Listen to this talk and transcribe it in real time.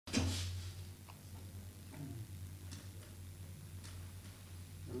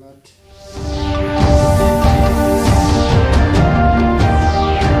Rasiki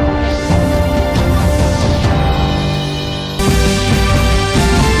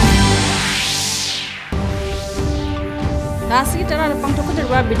tara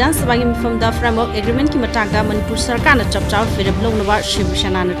pangtokadwa Bidhan Sabha gi mifamda framework agreement ki matangda Manipur sarkar na chapchaw firib longnawa Shiv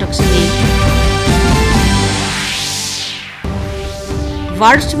Sena na taksini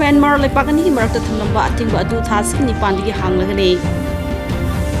Varch Myanmar lepakani ki marakta thamlamba atingba adu thasiki nipandi gi hanglagani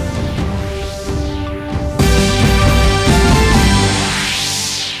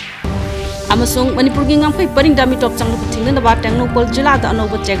Amasung Manipur gi ngampai paringda mitop changlu thingna na ba Tengnopal jila da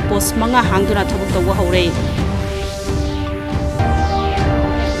anoba check post manga hangduna thabuk tawwa hore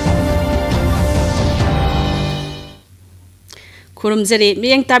Kurumjari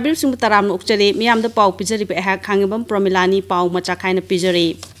miyang tabir sung taram ukjari miyam da pau pijari pe ha khangibam Promilani pau macha khaina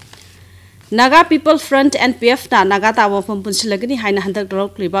pijari Naga People Front NPF na Naga tawa pham punsilagani haina handak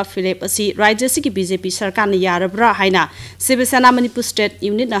drok liba Philip asi Rajya sigi BJP sarkar na yarabra haina Civil Sena Manipur State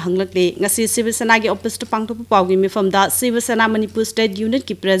Unit na hanglakle ngasi Civil Sena gi office to pangtop pawgi mifam da Civil Sena Manipur State Unit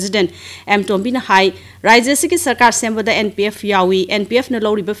ki President M Tombi na hai Rajya sigi sarkar semba da NPF yawi NPF na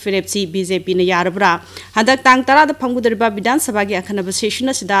loriba Philip si BJP na yarabra handak tang tara da phangudariba Bidhan Sabha gi akhanaba session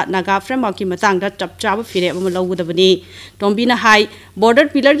asida Naga framework ki matang da chapchaba Philip am lawudabani Tombi na hai border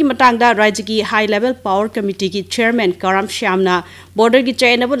pillar ki matang da Rajya की high level power committee की chairman करम श्यामना border की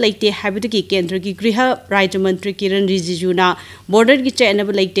चयनब लेते habit की केंद्र की गृह राज्य मंत्री किरण रिजिजुना बॉर्डर की चयनब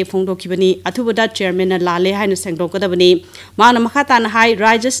लेते फोंदोखिबनी अथुबदा चेयरमैन लाले हाइन सेंगदोकदबनी माना मखातान हाई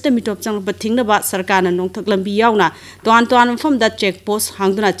राज्यस्थ मिटोप चंगब थिंगनबा सरकार नोंथक लंबी यावना तोन तोन मफम दा check post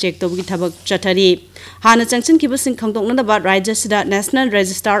हांगदुना check तोबगी थबक चथरी Hana चंगसन किबसिंग खंगदोकनबा राज्यस्थ national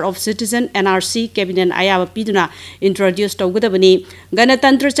register of citizen NRC cabinet आयाब पीदुना introduce तौगदबनी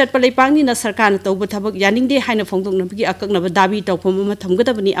गणतंत्र चटप लेपांगनी न सरकार तौब थबक यानिंगदे हाइन फोंदोकनबगी अककनब दाबी तौफम अमा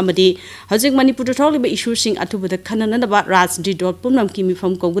थमगदबनी अमदी हजिक मणिपुर थौलिबा इशूसिंग अथुबदा खनननबा राजनीति डॉट पुनम की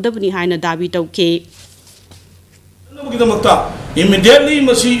मिफम कौगदबनी हाइन दाबी तौके immediately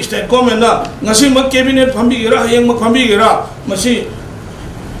masi state government na ngasi mak cabinet phambigira hayeng mak phambigira masi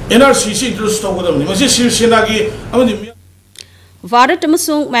NRC si introduce tawgadamni masi Shiv Sena gi amadi Bharat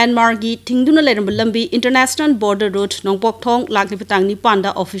अमसुंग Myanmar की थिंगदुना लेरम लंबी इंटरनेशनल बॉर्डर रोड नोंगपोक थोंग लाखनि पतांग निपान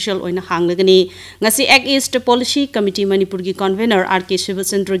दा official ओइना हांगलगनी ngasi act east policy committee Manipur की convener RK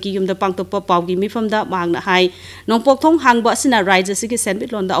Shivchandra की युमदा पांगतोप पावगी मिफमदा मांगना high Nongpok थोंग हांगबा सिना राज्य सिगी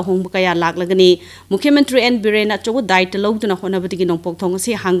सेनबिट लोंदा अहोंग कया लाखलगनी मुख्यमंत्री N villain अचो दायित्व लौदुना होनबदिगी नोंगपोक थोंग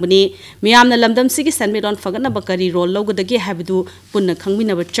से हांगबनी मियामना लमदम सिगी सेनबिट लोन फगना बकरी रोल लौगदगी हैबदु पुन्ना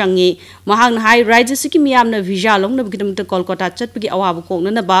खंगमिनब चंगी महांगना हाई राज्य सिगी मियामना वीजा लोंगनबगिदमत कोलकाता की अवाब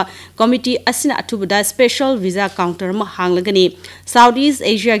कोंगनबा कमिटी असिना अथुबदा स्पेशल वीजा काउंटर म हांगलगनी साउथ ईस्ट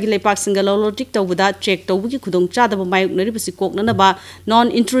एशिया की लेपाक single lotic तौबदा check तौबगी खुदोंग चादब मायुकनरिबसि कोंगनबा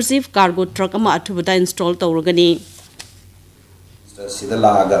non intrusive cargo truck अमा अथुबदा इंस्टॉल तौरगनी सिदा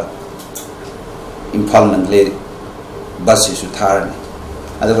लागा इम्फाल नंगले बस इशु थारनी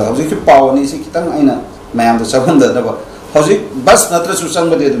अदर हौजिक पावनी सि खितंग आइना मयाम द सबंदनबा हौजिक बस नत्रसु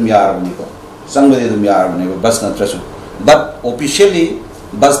संगबदे दुम यारबनी को संगबदे दुम यारबनी को बस नत्रसु but officially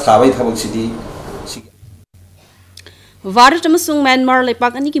bus thawai thabak sidi Bharat अमसुंग Myanmar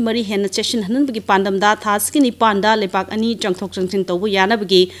लेपाक अनि की मरी हेन सेशन हननबगी पांडमदा थासकी निपांदा लेपाक अनि चंगथोक चंगथिन तौबु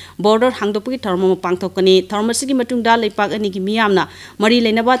यानबगी बॉर्डर हांगदोपगी थर्म पांगथोकनी थर्मसिगी मतुंगदा लेपाक अनि की मियामना मरी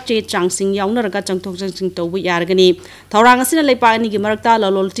लेनबा चे चांगसिंग यावनरगा चंगथोक चंगथिन तौबु यारगनी थौरांग असिना लेपाक अनि की मरकता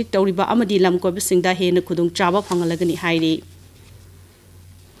ललोलटिक तौरिबा अमदी लमकोबसिंगदा हेन खुदुंग चाबा फंगलगनी हाइरी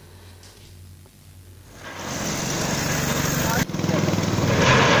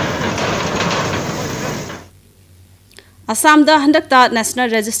Assam da handakta National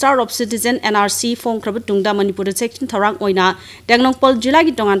Register of Citizen NRC phong krab tungda Manipur section thorang oina Tengnopal jila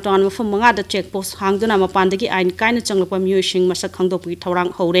gi tongan tongan mafam manga da check post hangduna mapandagi ain kaina changlapa miyosing masak khangdopui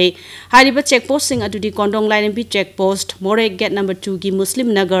thorang hore hariba check post sing adudi kondong line bi check post more gate number 2 gi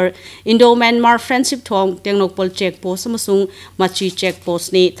Muslim Nagar Indo Myanmar Friendship thong Tengnopal check post amasung machi check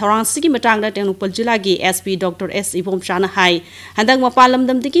post ni thorang sigi matang da Tengnopal jila gi SP Dr S Ibom Chana hai handak mapalam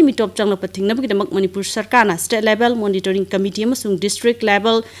dam digi mitop changlapa thingna bi damak Manipur sarkar na state level monitoring committee amasung district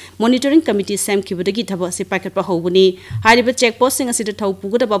level monitoring committee sem kibudagi thaba se packet pa hobuni hariba check post sing asida thau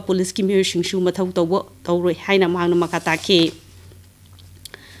pugudaba police ki miyosing shu mathau tawbo tawroi haina mangna makata ke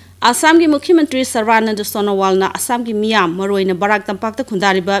Assam ki Mukhyamantri Sarvanand Sonowal na Assam ki miyam maroina barak tampak ta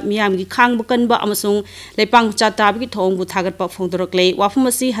khundariba miyam ki khang bukan ba amasung lepang chata ki thong bu thagat pa phongdorokle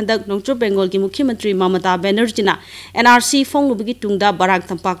wafumasi handak Nongchup Bengal ki Mukhyamantri Mamata Banerjee na NRC phonglu gi tungda barak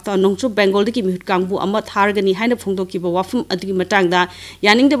tampak ta Nongchup Bengal ki mihut kangbu ama thargani haina phongdoki ba wafum adigi matangda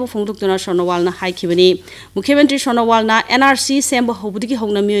yaning de ba phongdoktuna Sonowal na haikibani Mukhyamantri Sonowal na NRC semba hobudigi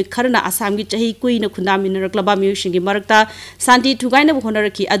hongna mi kharna Assam ki chahi kuina khunda minaraklaba mi shingi marakta santi thugaina bu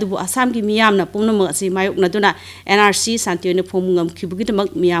honaraki Assam ki miyam na pumnam asi mayok na duna NRC santiyo ne phomungam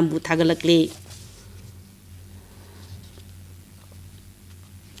kibugitamak miyam bu thagalakle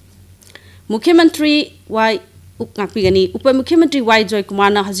Mukhyamantri Y Ukngakpigani Upa Mukhyamantri Y Joy Kumar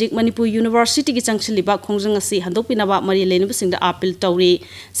na Hajik Manipur University ki changchiliba khongjang asi handokpinaba mari lenubsingda appeal tawri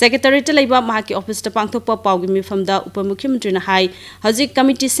Secretary ta leiba mahaki office ta pangthokpa pawgi mifamda Upa Mukhyamantri na hai Hajik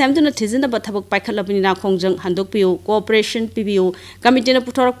committee semduna thijinaba thabak paikhatlabini na khongjang handokpiu cooperation pibiu committee na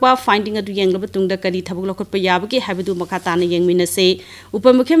puthorakpa finding adu yenglaba tungda kari thabak lokotpa yabagi habadu makhatana yengminase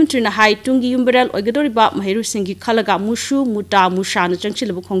Upa Mukhyamantri na hai tungi yumberal oigadoriba mahiru singgi khalaga mushu muta musha na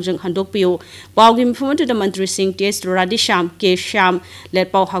changchiliba khongjang handokpiu pawgi mifamatu da mantri sing T.S. Radisham K. Sham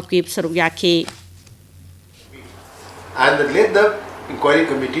led Pau Hakib Sarugyake. And let the inquiry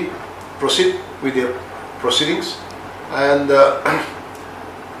committee proceed with their proceedings and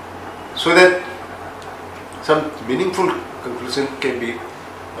so that some meaningful conclusion can be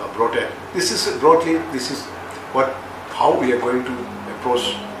brought in. This is broadly, this is how we are going to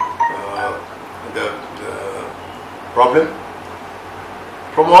approach the problem.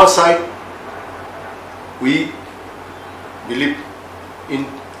 From our side, we believe in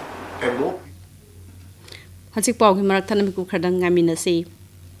a more. Hajik Pau ki marak thanam ku khadang ngaminasi.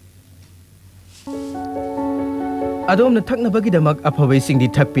 Adom na thakna bagi damak aphawai sing di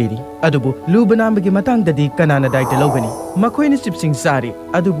thapiri adubu lubanam bagi matang dadi kanana daite logani makhoi ni sipsing sari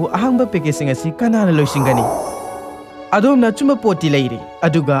adubu ahangba pekesing asi kanana loisingani Adom na chuma poti leire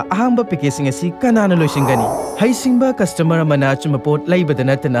aduga ahangba pekesing asi kanana loisingani haisingba customer mana chuma pot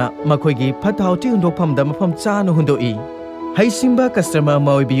leibadana tana makhoi gi phathauti undopam da mafam chanu hundoi Haisingba customer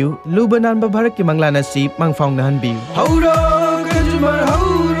mauibiu lubanan ba bharat ki manglana si mangfang na hanbiu hauro consumer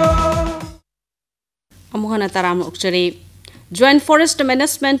hauro Amuhana taram ukchari Joint Forest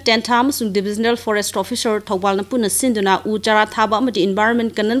Management Tentham sung Divisional Forest Officer Thawal na puna sinduna uchara thaba amati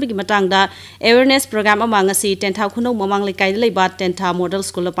environment kanan bagi matangda awareness program amanga si tentha khunau mamang lekai leiba tentha model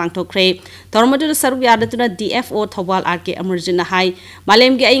school pangthokre tormadu saruk yadatuna DFO Thawal RK Amarjina hai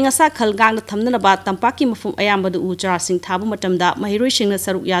malem gi ainga khalgang na thamna ba tampaki mafum ayambadu uchara sing thaba matamda mahiroi singna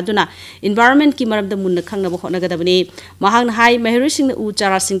saruk yaduna environment ki maramda munna khangna ba honagadabani mahang hai mahiroi singna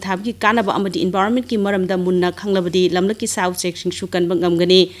uchara sing thabgi kanaba amati environment ki maramda munna khanglabadi lamlaki south section shukan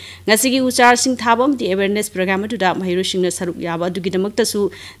bangamgani ngasigi uchar sing thabam di awareness program atuda mahiru singna saruk yaba dugidamakta su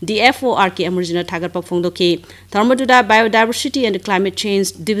DFO RK Amarjina thagar pa phongdoki tharmatuda biodiversity and climate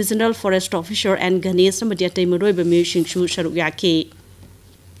change divisional forest officer and Ganesh Madia Taimuroi ba mi sing shu saruk yake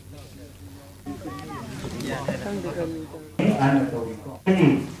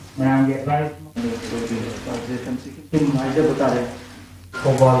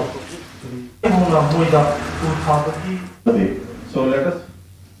So let us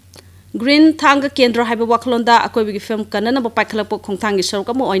Green Thanga Kendra Haiba Waklonda Akobi film Kanana Pakalako Kongtangi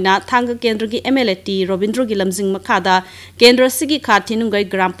Sorkamo Oina Thanga Kendra gi MLT Robindro gi Lamjing Makada Kendra Sigi Khatinungai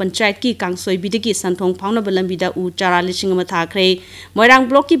Gram Panchayat ki Kangsoi Bidigi Santong Pauna Balambida U Chara Lishing Mathakre Moirang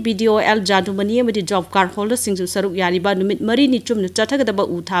Block ki BDO L Jadumani Amadi Job Card Holder Singsu Saruk Yariba Numit Mari Nichum Chatagaba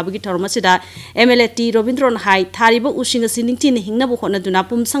U Tabagi Tormasida MLT Robindron Hai Thariba Ushinga Siningtin Hingnabu Honaduna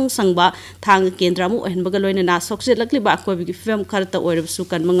Pum Sang Sangba Thanga Kendra Mu and Bagaloina na Soxit Lakliba Akobi film Karta or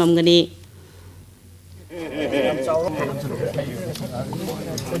Sukan Mangamgani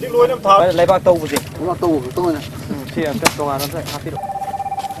Leibak tau busi. Leibak tau betul na. Siap kat kawan saya hati.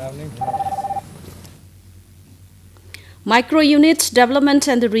 Micro Unit Development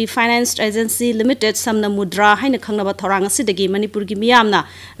and Refinanced Agency Limited Samna Mudra haina khangnaba thorang asidagi Manipur gi miyamna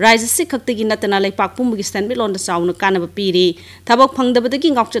Raja si khaktagi natana leipak pumgi stanbi lon da sauna kanaba piri thabak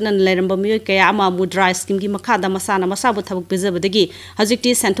phangdabadagi ngawchanan leiramba mioi kaya ama mudra scheme gi makhada masana masabu thabak bezabadagi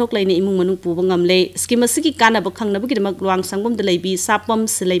hajikti senthok leine imung manung puba ngamle scheme asigi kanaba khangnabagi mak luang sangbom da leibi sapam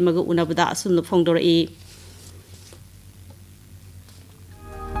silaimaga unabada asunna phongdori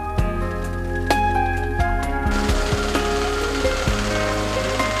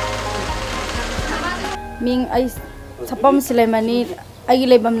Ming ay sapam Sulaimani ay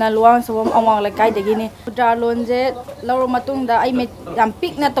lebam na luang sa awang lakay dagini mudra loan je laro matung da ay am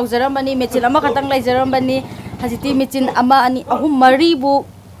pik na tawzaram bani mechin ama katang lai zaram bani hajiti mechin ama ani ahum maribu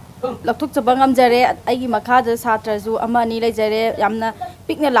लौथोकचबा ngamjare aigi makhada satraju amani leijare yamna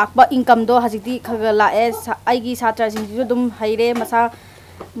pikna lakba income do hajiti khaga lae aigi satra jingju dum haire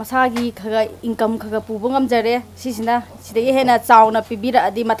masagi khaga income khaga pubu ngamjare sisina sidai hena chauna pibira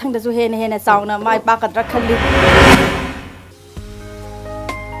adi mathang da ju hena chauna mai pakadra khalli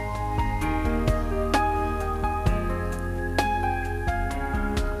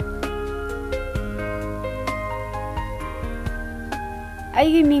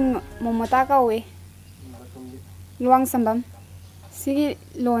aigi ming momota kawe luang sambam sigi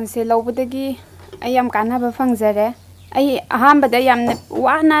loan se lobudagi ayam kanaba fangjare ai ahambada yamna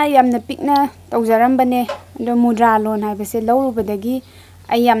wana yamna pikna tawjarambane ado mudra loan haibase lorubadagi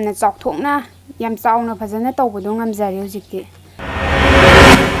ayamna chokthokna yam chauna phajana tawbudo ngamjare hojikti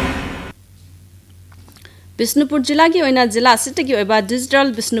Bisnupur जिला की ओइना जिला city की ओइबा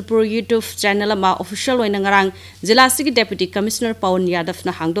digital Bishnupur YouTube channel मा official ओइना ngarang जिला city deputy commissioner पवन यादव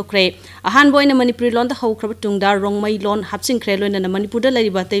ना हांगदोखरे Ahaan बोइना Manipuri loan दा हौखरब तुंगदा Rongmei loan हापसिंखरे लोइना Manipur दा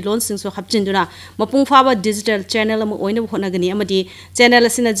लरिबा तै लोन सिंगसो हापचिंदुना मपुंग फाबा डिजिटल चैनल मा ओइना होनागनी अमदी चैनल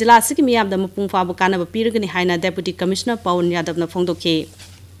सिना जिला सिटी मियाम दा मपुंग फाबा कानाबा पिरगनी हाइना डेप्यूटी कमिश्नर पवन यादव ना फोंगदोखे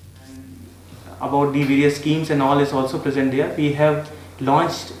about the various schemes and all is also present there. We have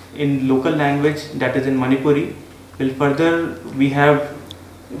launched in local language, that is in Manipuri. Will further we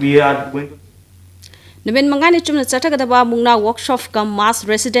are going to Nabin mangani chumna chatagada mungna workshop kam mass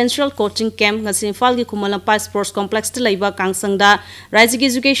residential coaching camp ngasi Imphal gi Kumalampa Sports Complex te laiba kangsangda Rajik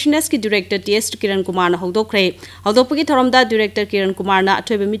Education ki director TS Kiran Kumar na hogdokre hogdokpagi thoromda director Kiran Kumar na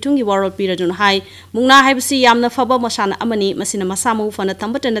athoiba mitungi warol piradun hai mungna haibsi yamna faba masana amani masina masamu fana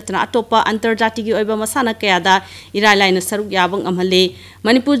tambata natna atopa antarjati gi oiba masana kayada irailai na saruk yabang amhale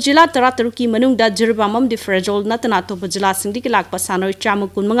Manipur jila tarataruk ki manungda jirbamam differential natna atopa jila singdi ki lakpa sanoi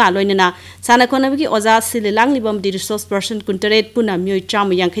chamakun manga loinena sana konabigi oza Sililang libam di resource person kuntaret puna miyoi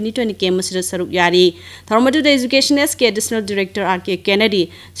chama yankani 20 ke masira saruk yari Tharmadu the education SK additional director RK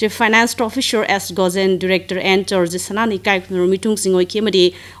Kennedy chief finance officer S Gozen director N George Sanani kai mitung singoi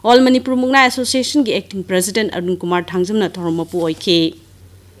kemadi all Manipur Mungna association gi acting president Arun Kumar Thangjamna Thormapu oike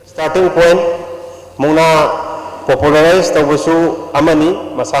starting point Mungna popularize tabusu amani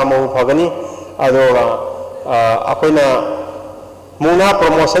masamo phagani adoga akoina Muna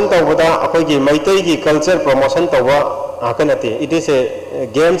promotion tawada akhoi gi maitai gi culture promotion tawa akanate it is a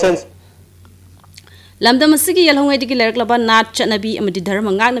games and Lamdam asigi yalhongai digi lerklaba nat chanabi amadi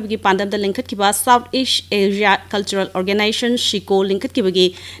dharma ngaknabi gi pandam da linkhat ki ba South East Asia Cultural Organization Shiko linkhat ki bagi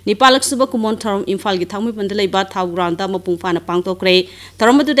Nepalak suba kumon tharom Imphal gi thangmi pandalai ba thau ground da mapung fana pangtokre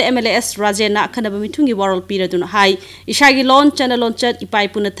tharomadu da MLS Rajena khanaba mitungi warol piradun hai ishagi lon channel lon chat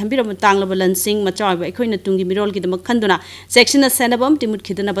ipai puna thambira mutang labalan sing machai ba ikhoina tungi mirol gi damak khanduna section senabam timut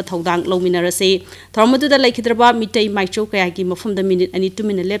khidana ba thaudang lominarase tharomadu da laikhidraba mitai maicho kaya gi mafum da minute ani 2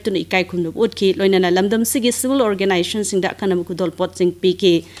 minute leptuna ikai khumnu utki loinana dam sigi civil organization sing da kanam kudol pot sing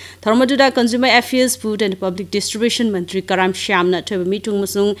pk Tharmadu da consumer affairs food and public distribution mantri Karam Shyam na thoba meeting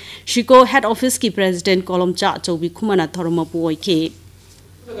musung Shiko head office ki president Kolomcha Chobi Khumana Tharmapu oike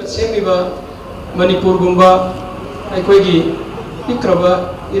semiba Manipur gumba aikoi gi ikraba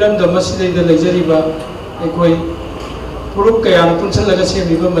iram da masjid da lejariba aikoi purup kaya punsan laga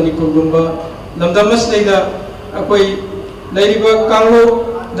semiba Manipur gumba lamda masjid da aikoi lairiba kanglo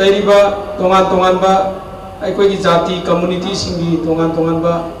dairiba tongan ba aikoi gi jati community singi tongan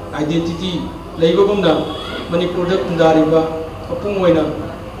ba identity leiba gumna Manipur da kundariba apung oina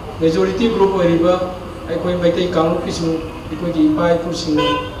majority group oiriba aikoi maitai kanglu kisu aikoi gi pai pursing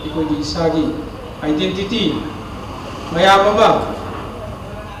aikoi gi sagi identity mayama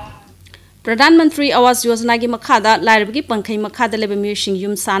Pradhan Mantri Awas Yojana gi makhada lairabgi pankhai makhada leba miyosing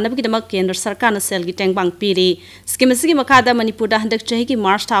yum sanabgi damak kendra sarkar na sel gi tengbang piri scheme sigi makhada Manipur da handak chahi gi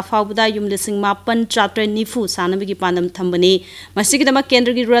March ta fawda yum lising ma pan chatre nifu sanabgi pandam thambani masigi damak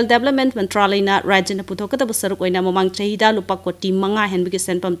kendra gi rural development mantralai na rajya na puthokata basaruk oina mamang chahi da lupa koti manga henbgi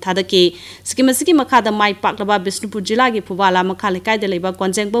senpam thadake scheme sigi makhada mai paklaba Bisnupur jila gi phubala makhale kai da leba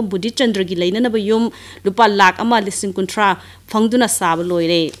konjengbam budi chandra gi leina na ba yum lupa lakh ama lising kuntra phangduna sab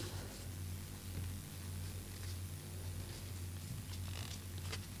loire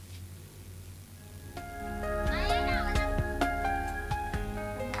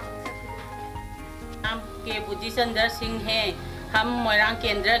बुद्धिचंद्र Singh हैं हम मोइरांग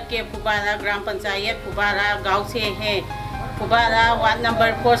केंद्र के फुबारा ग्राम पंचायत फुबारा गांव से हैं फुबारा ward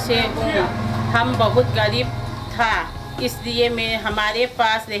number 4 से हूँ हम बहुत गरीब था इसलिए मैं हमारे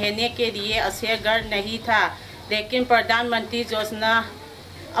पास रहने के लिए आश्रय घर नहीं था लेकिन प्रधानमंत्री योजना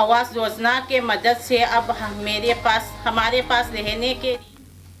आवास योजना के मदद से अब हमारे पास रहने के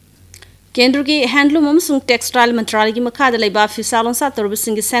केंद्र की हैंडलूम अमसुंग टेक्सटाइल मंत्रालय की मखादा लेबा फिसालोंसा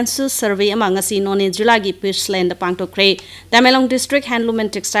तोरबसिंग की सेंसस सर्वे अमांगसी नोने जिला की पिछलैंड पांगतोक्रे तमेलोंग district handloom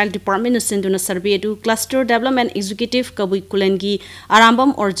and textile department सिंधुना सर्वे दु क्लस्टर डेवलपमेंट एग्जीक्यूटिव कबुई कुलेन की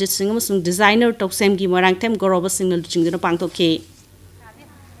आरामबम ऑर्जित सिंह अमसुंग डिजाइनर टोक्सेम की मोरांगथेम Gaurav Singh लुचिंगना पांगतोके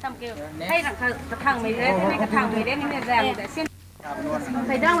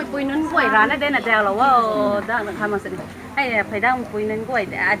Phải đang một bụi nến quẩy ra nó đây là đèo là wow đang là tham gia hay phải đang một bụi nến quẩy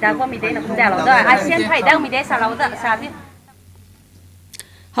đang qua mình đây là cũng đèo là đó ai xem phải đang mình đây sao là đó sao thế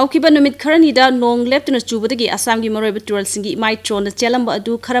Haukiba numit kharanida nong leptuna chubadagi Assam gi maroi batural singi mai tron na chelamba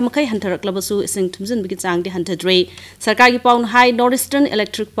adu kharamakhay hantarak labasu sing thumjin bigi chang di hantadre sarkar gi paun high Northeastern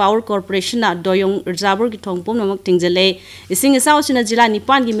Electric Power Corporation na doyong reservoir gi thongpom namak tingjale ising isaw sina jila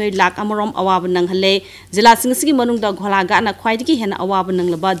nipan gi mai lak amarom awab nang hale jila singsi gi manung da ghola ga na khwaidigi hena awab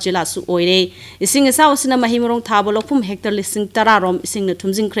nang laba jila su oire ising isaw sina mahimorong thabolokpum hector lising tararom ising na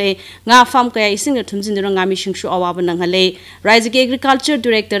thumjin khre nga farm kaya ising na thumjin dira ngami singshu awab nang hale Rise Agriculture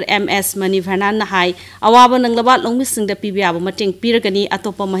Director MS Manivanan Nahai, Awaba Nanglaba Long Missing the PBA, Mating Piragani,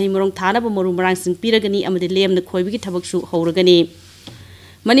 Atopa Mahimorong Tana, Morumang Sing Piragani, and the Liam the Koibi Tabakshu Horagani.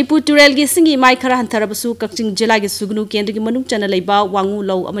 Manipur Turel Gisingi, Maikara and Tarabasu, Kaksing Jelagi Sugnu, Kendi Manuk Chanaleba, Wangu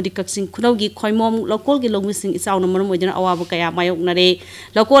Low, Amadi Kaksing Kunogi, Koimom, Local Long Missing is out of Maramudina Awabakaya, Mayoknare,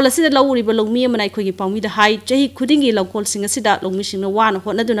 Local Sida Low, Ribalomia, and I could give me the high, Jahi Kudingi, Local Singer Sida, Long Mission one,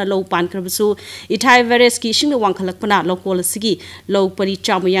 Honaduna Low Pan Krabasu, Itai Vereski, Shinga Wankalakpana, Local Sigi, Low Pari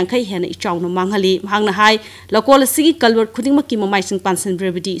Cham Yankai, and Ichau Manghali, Hanga High, Local Sigi, Calvert Kudimaki, Mysing Pans and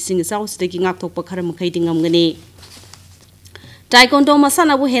Brevity, singers out, taking up to Pakaramakating Amgani. Taekwondo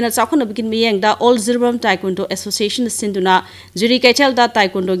masana bu hena chakona bikin miyeng da All Zirbam Taekwondo Association sinduna juri kaichal da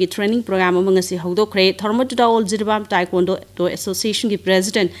taekwondo gi training program amang si hawdokre thormatu da All Zirbam Taekwondo Association gi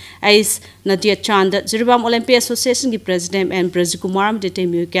president Ais Nadia Chand Zirbam Olympic Association gi president and Brazil Kumar de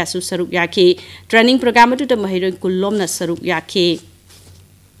temu kasu saruk yakhe training program tu da mahiro kullom na saruk yakhe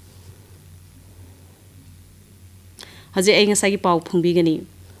haje ai ngasai gi pau phungbi gani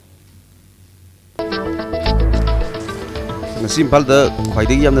Simpal the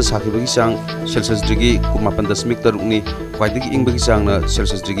Quiding Yam the Sakibagi Sang, Celsius Digi, Kumapan the Smith Runi, Quiding Ingbagi Sang,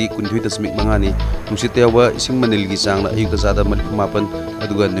 Celsius Digi, Kuntu the Smith Mangani, Musitewa, Simmanilgi Sang, Ayukazada, Malikumapan,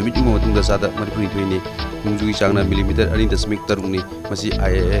 Aduga, Nemitum the Sada, Malipuni, Munju Sang, millimeter, and the Smith Runi, Masi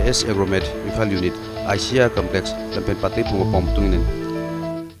IAS Agromet, Mifal Unit, ICA Complex, the Penpati Pumapom Tunin.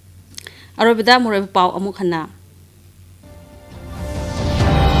 Arabida Murab Pau Amukana.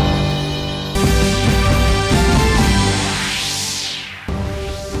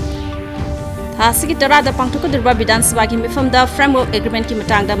 Hasiki Tarada Pangtuka Durba Bidan Swagi from the framework agreement ki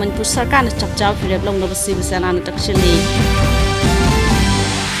matangda Manipur Sarkar na chapchaw fireb long nabasi bisana na takshili.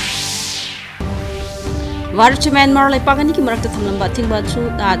 Varuchaman Marley Pagani ki marakta thamlamba thingba chu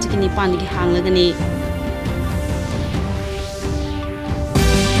da chikini pani ki hang lagani.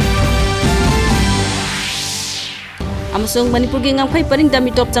 Amasung Manipur gi ngamkhai paring da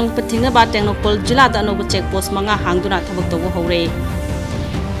mitop chang pathingna ba tengnokol jila da no check post manga hangduna thabak to hore.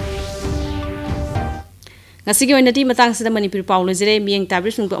 Ngasigi oinati matang sida Manipur Pao lojere miyeng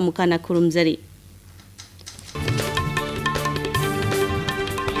tabri sungpa amukana kurumjari.